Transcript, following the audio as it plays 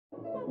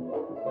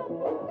Hi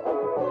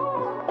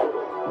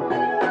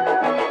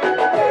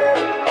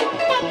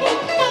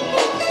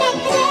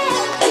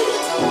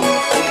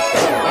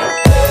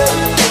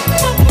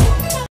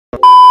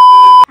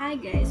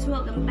guys,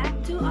 welcome back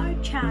to our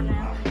channel.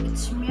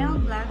 It's Meow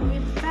Vlog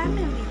with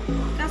family.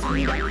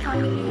 Kasi with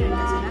family here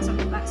kasi nasa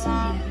baba si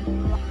Mel.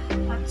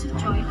 At si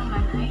Joy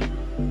naman ay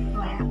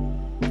wala.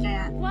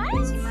 Kaya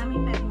si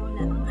Mami Pet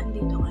muna ang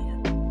andito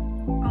ngayon.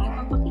 Ang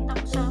ipapakita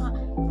ko sa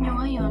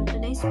inyo ngayon,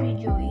 today's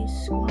video is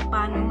kung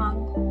paano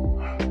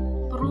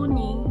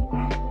mag-pruning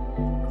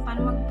at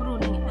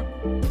mag-cut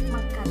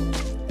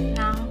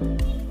ng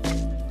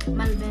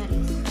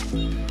mulberries.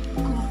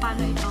 Kung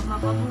paano ito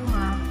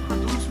mapabunga at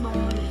umusbong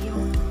muli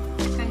yung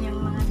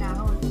kanyang mga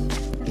dahon.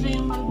 Ito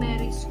yung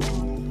mulberries ko.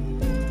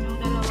 Yung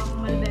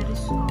dalawang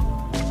mulberries ko.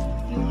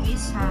 Yung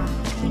isa,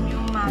 yun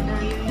yung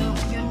mother, yun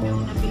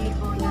yung nabili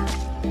ko na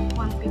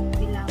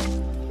 150 lang.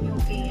 Yung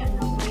kay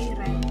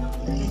vera.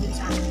 Kaya dun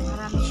sa akin,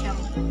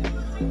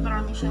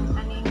 marami siyang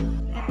tanim.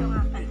 Ito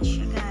nga pala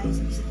siya guys,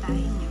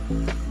 bisitahin nyo.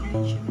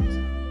 Ayan siya guys.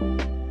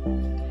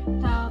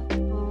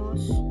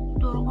 Tapos,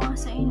 turo ko nga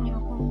sa inyo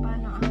kung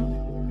paano ang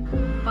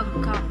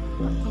pag-cut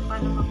at kung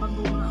paano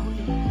mapabunga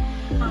ulit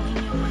ang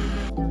inyong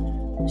mulberry.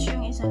 Tapos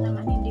yung isa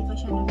naman, hindi pa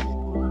siya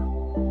nagbubunga.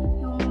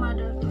 Yung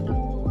mother to,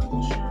 nagbubunga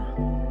na siya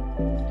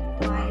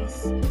twice.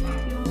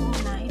 Yung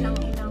una, ilang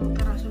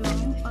piraso lang.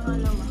 Yung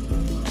pangalawa,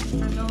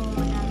 madami.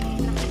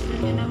 Nakita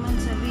nyo naman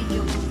sa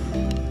video ko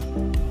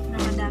na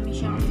madami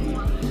siyang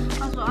bunga.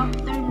 Kaso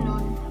after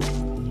nun,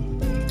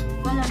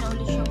 wala na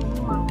ulit siyang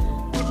bunga.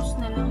 Puros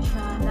na lang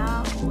siya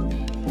dahon.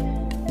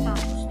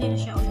 Tapos di na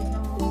siya ulit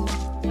namunga.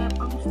 Kaya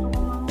pag gusto ko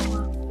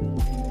mamunga,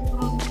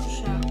 prune ko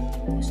siya.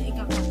 Kasi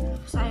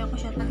sayo ko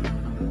siya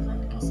tagtanggal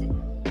kasi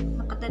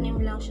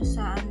nakatanim lang siya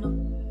sa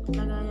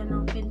lagayan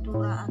ng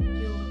pintura at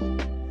yung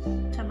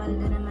sa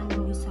balde naman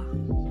yung isa.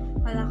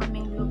 Wala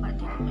kaming lupa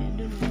dito kaya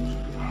dun lang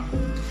siya.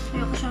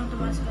 Ayoko siyang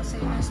tumaas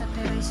kasi nasa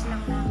terrace lang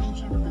namin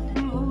siya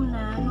nakatanim. Yung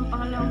una, nung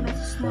pangalawang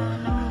beses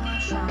na namunga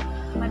siya,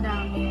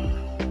 madami.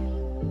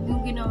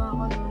 Yung ginawa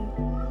ko nun,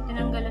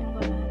 tinanggalan ko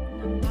lahat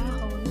ng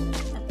dahon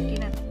at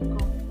kinat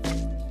ko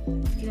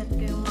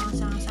yung mga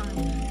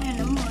sanga-sanga. Ayun,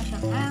 namunga siya.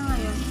 Kaya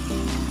ngayon,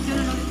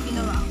 yun ulit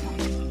ginawa ko.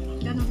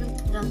 Ganun ulit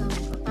gagawin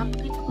ko.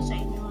 Tapos ko sa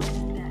inyo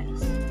ngayon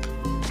guys.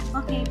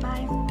 Okay,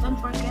 bye. Don't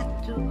forget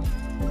to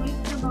click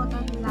the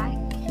button, like,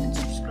 and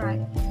subscribe,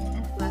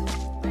 and follow.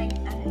 Bye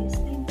guys.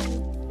 Thank you.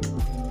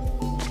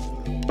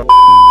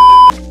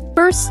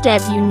 First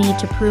step, you need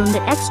to prune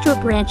the extra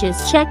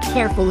branches. Check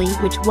carefully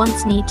which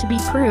ones need to be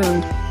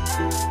pruned.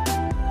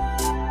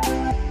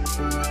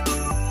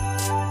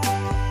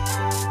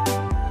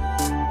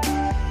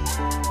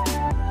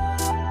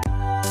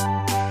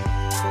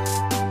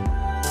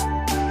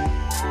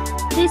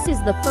 This is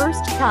the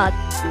first cut.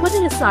 Put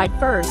it aside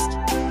first.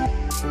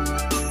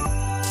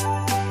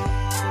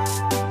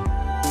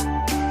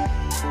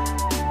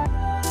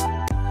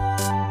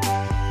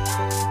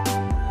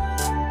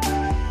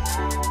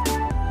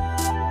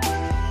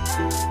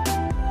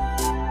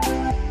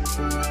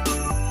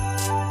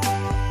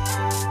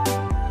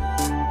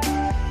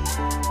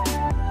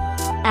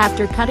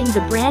 After cutting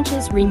the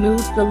branches,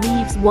 remove the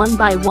leaves one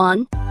by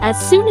one. As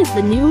soon as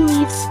the new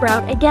leaves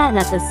sprout again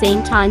at the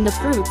same time, the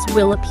fruits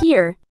will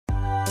appear.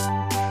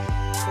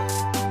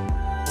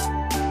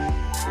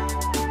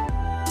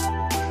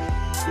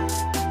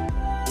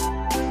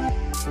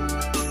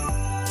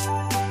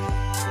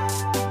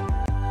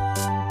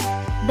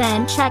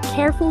 Then check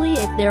carefully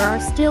if there are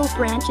still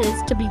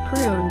branches to be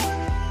pruned.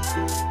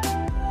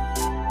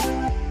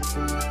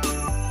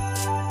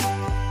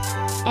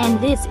 And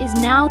this is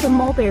now the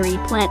mulberry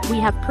plant we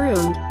have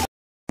pruned.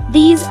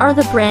 These are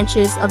the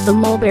branches of the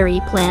mulberry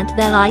plant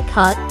that I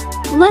cut.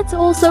 Let's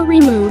also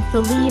remove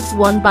the leaves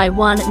one by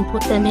one and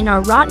put them in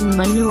our rotten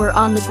manure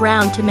on the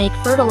ground to make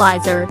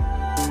fertilizer.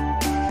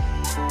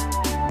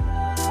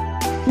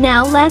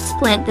 Now let's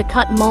plant the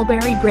cut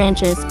mulberry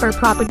branches for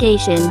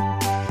propagation.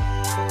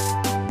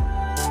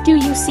 Do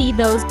you see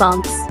those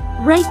bumps?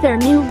 Right there,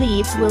 new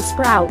leaves will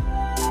sprout.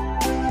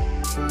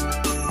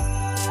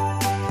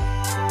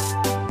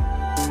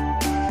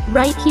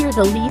 Right here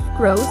the leaf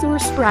grows or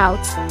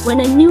sprouts. When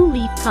a new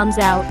leaf comes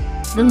out,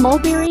 the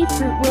mulberry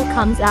fruit will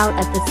comes out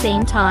at the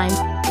same time.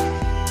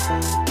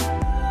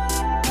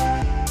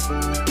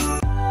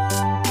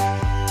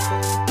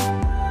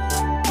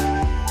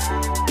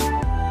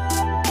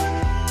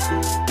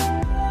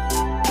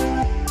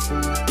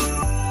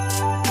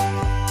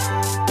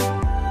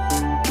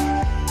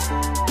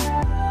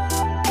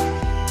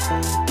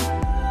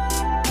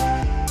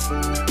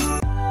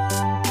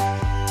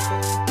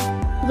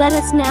 Let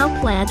us now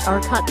plant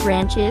our cut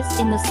branches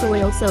in the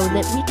soil so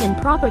that we can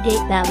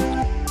propagate them.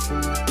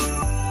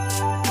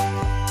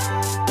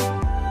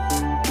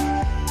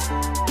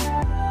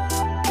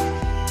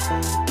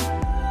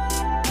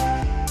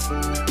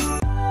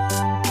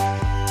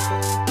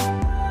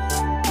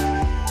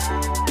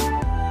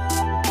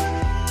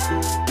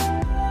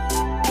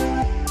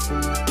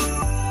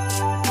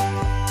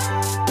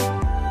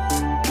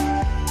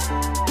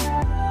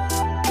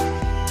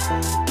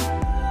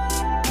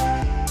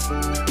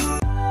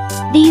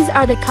 These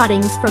are the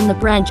cuttings from the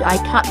branch I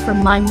cut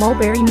from my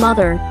mulberry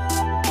mother.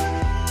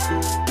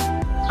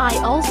 I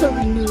also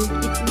removed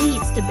its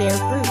leaves to bear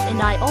fruit,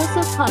 and I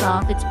also cut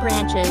off its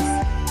branches.